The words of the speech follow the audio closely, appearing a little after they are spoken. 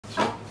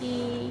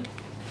Okay.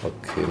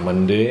 Okay,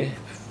 Monday,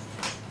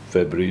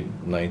 February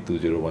 9,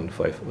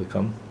 2015. Will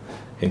come?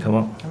 Can you come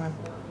up? Come on.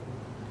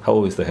 How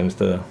old is the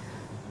hamster?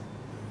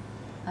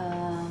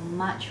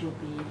 March will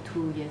be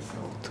 2 years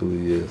old. 2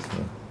 years.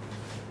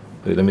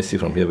 Wait, let me see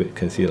from here. Wait,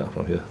 can see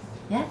from here.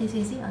 Yeah, you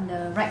can see on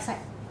the right side.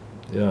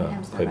 Yeah,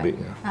 Hamster, quite right? big.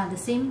 Yeah. The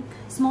same,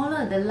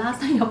 smaller. The last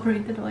time you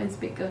operated one is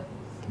bigger.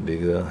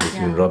 Bigger. He's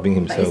been rubbing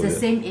himself. But it's the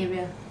same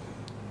area.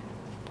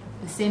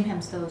 The same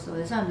hamster also.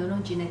 That's why I don't know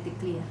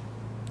genetically.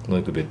 No,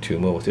 it could be a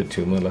tumour. Was it a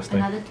tumour last time?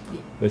 Another.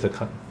 Where's the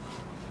card?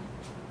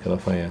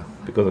 Cannot find.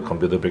 Because the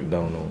computer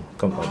breakdown. No,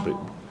 can't break.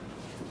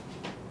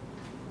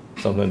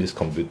 Sometimes this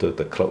computer,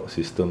 the cloud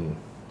system,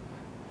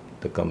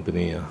 the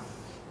company,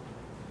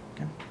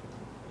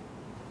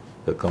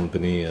 the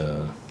company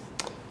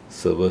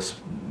servers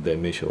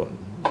damage or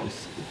what.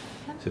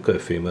 It's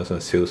quite famous on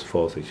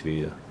Salesforce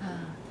actually.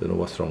 Don't know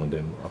what's wrong with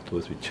them.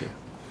 Afterwards we check.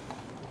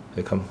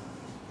 They come.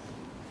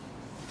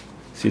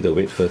 See the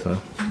weight first, huh?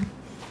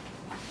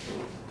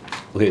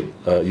 Okay,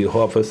 you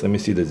hold up first. Let me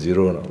see the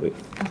zero now. Wait.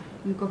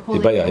 He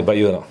bite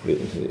you now. Wait,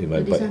 he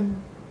might bite.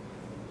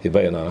 He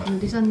bite now. No,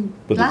 this one.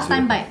 Last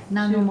time bite.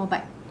 Now no more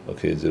bite.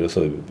 Okay, zero.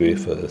 So we weigh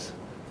first.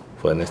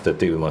 For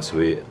anesthetic, we must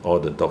weigh all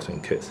the dogs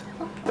and cats.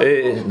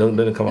 Hey, don't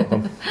come up,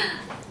 come.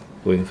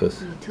 Go in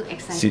first. Too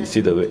excited.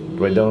 See the weight.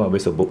 Write down.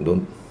 Where's the book?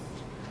 Don't.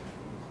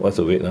 What's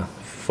the weight now?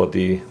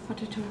 42.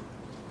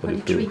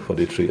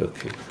 43.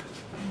 Okay.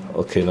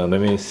 Okay, now let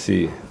me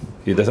see.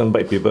 He doesn't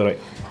bite people, right?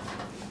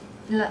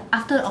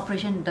 After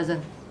operation, it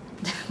doesn't.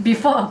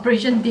 Before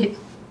operation, did.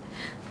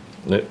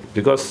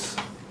 Because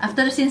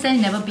Since then,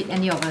 he never bit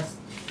any of us.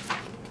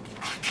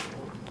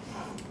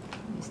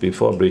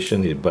 before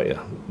operation, he bite.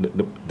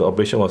 The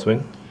operation was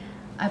when?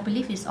 I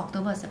believe it's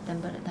October or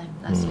September at the time,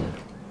 last year.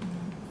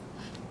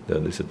 Yeah,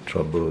 this is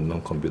trouble,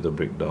 non-computer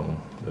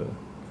breakdown. Yeah.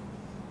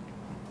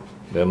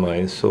 Never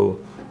mind. So,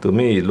 to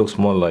me, it looks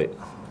more like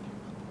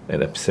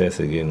an abscess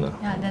again.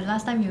 Yeah, the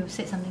last time you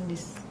said something,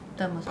 this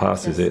term was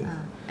Pus, abscess. is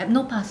it?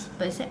 No pus,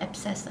 but it said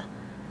abscess.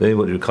 Then he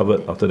was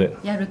recovered after that?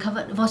 Yeah,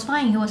 recovered. It was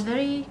fine. He was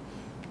very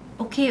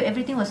okay.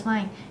 Everything was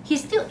fine.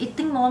 He's still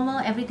eating normal.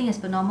 Everything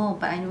is normal,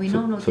 but we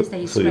don't notice that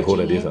he's so you hold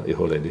like this? it. You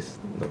hold like this?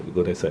 No, you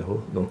go that side,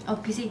 hold? No? Oh,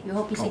 PC. You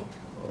hold PC.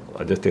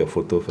 I'll just take a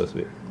photo first,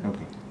 wait.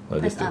 Okay.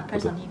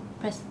 Press on him.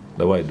 Press.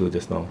 Like what I do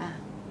just now.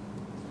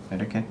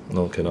 That okay?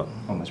 No, cannot.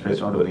 Oh, must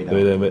press all the way down.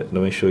 Wait, let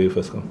me show you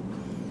first. Come.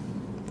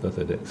 Just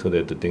like that, so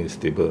that the thing is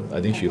stable.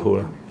 I think she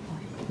hold.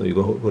 No, you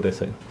go hold that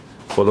side.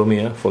 Follow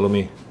me, follow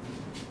me.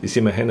 You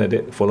see my hand like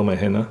that? Follow my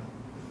hand,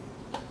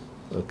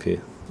 Okay.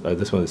 I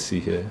just want to see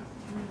here.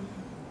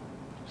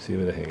 See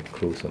whether I can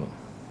close or not.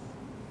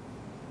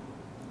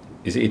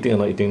 Is he eating or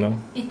not eating now?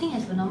 Eating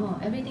as per normal.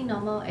 Everything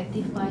normal,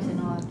 active wise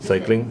and all.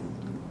 Cycling?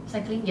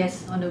 Cycling,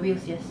 yes. On the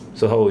wheels, yes.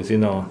 So how old is he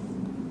now?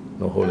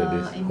 No, hold like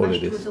this. In Hold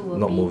March like this. will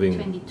Not be moving.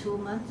 22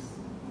 months.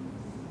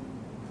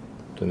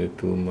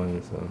 22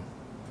 months.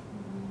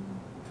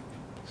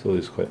 So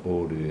it's quite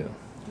old already. Yeah.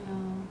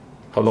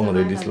 How long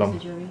already this Survived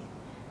lump? surgery.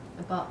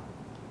 About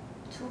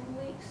 2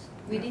 weeks.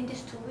 Within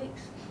these 2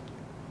 weeks.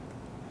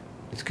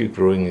 It's keep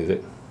growing, is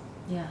it?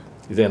 Yeah.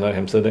 Is there another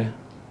hamster there?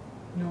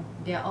 No,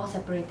 they are all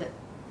separated,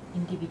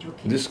 individual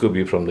cases. This could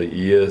be from the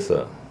ears.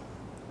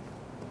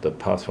 The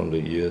pus from the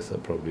ears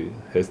probably.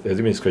 Has he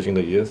been scratching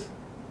the ears?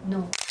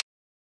 No.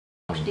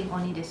 Thing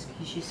only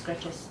she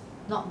scratches,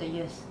 not the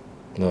ears.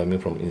 No, I mean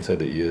from inside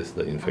the ears,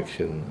 the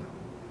infection.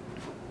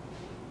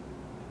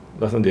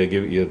 Last time they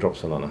gave ear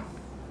drops or not?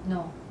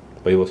 No.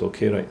 But he was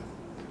okay, right?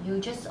 You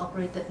just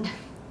operated.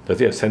 Does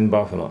he have sand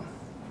bath or not?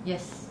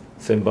 Yes.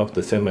 Sand bath,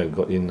 the sand I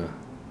got in.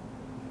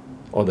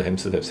 All the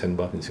hamsters have sand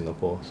bath in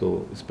Singapore,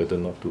 so it's better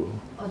not to.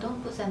 Oh,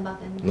 don't put sand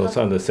bath in. No,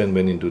 some of the sand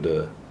went into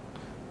the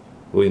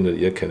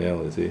ear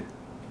canal, you see,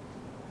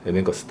 and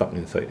then got stuck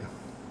inside.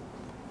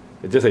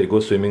 It's just like you go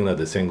swimming,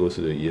 the sand goes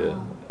to the ear.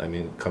 I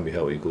mean, can't be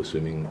helped, you go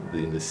swimming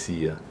in the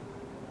sea.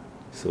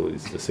 So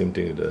it's the same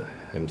thing with the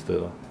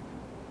hamster.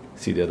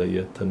 See the other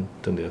ear, turn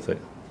the other side.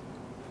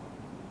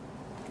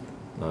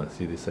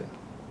 See this side.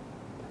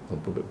 No,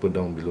 put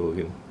down below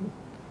again.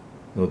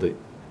 No,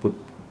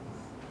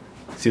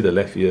 see the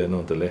left ear,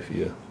 no, the left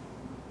ear.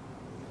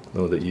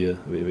 No, the ear,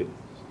 wait.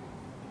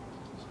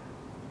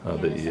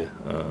 The ear.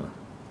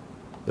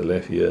 The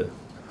left ear.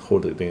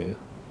 Hold the thing.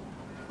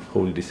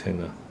 Hold this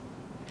hand.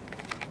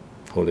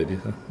 Hold like this.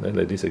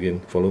 Like this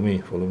again. Follow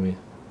me.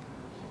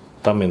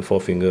 Thumb and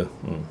forefinger.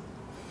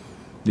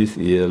 This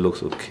ear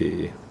looks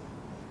okay.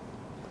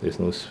 There's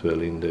no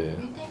swelling there.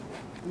 Do you think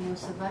we will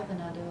survive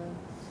another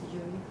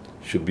surgery?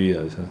 Should be,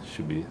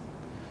 should be.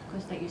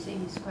 Because like you say,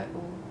 he's quite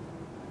old.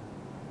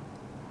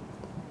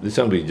 This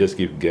one we just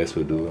give gas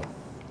will do.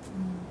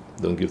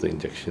 Don't give the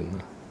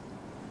injection.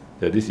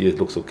 Yeah, this ear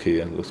looks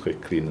okay, looks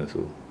quite clean.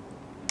 So.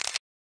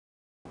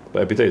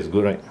 But appetite is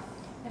good, right?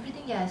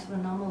 Everything, yeah, is for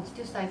normal.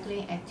 Still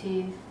cycling,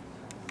 active.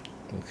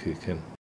 Okay, can.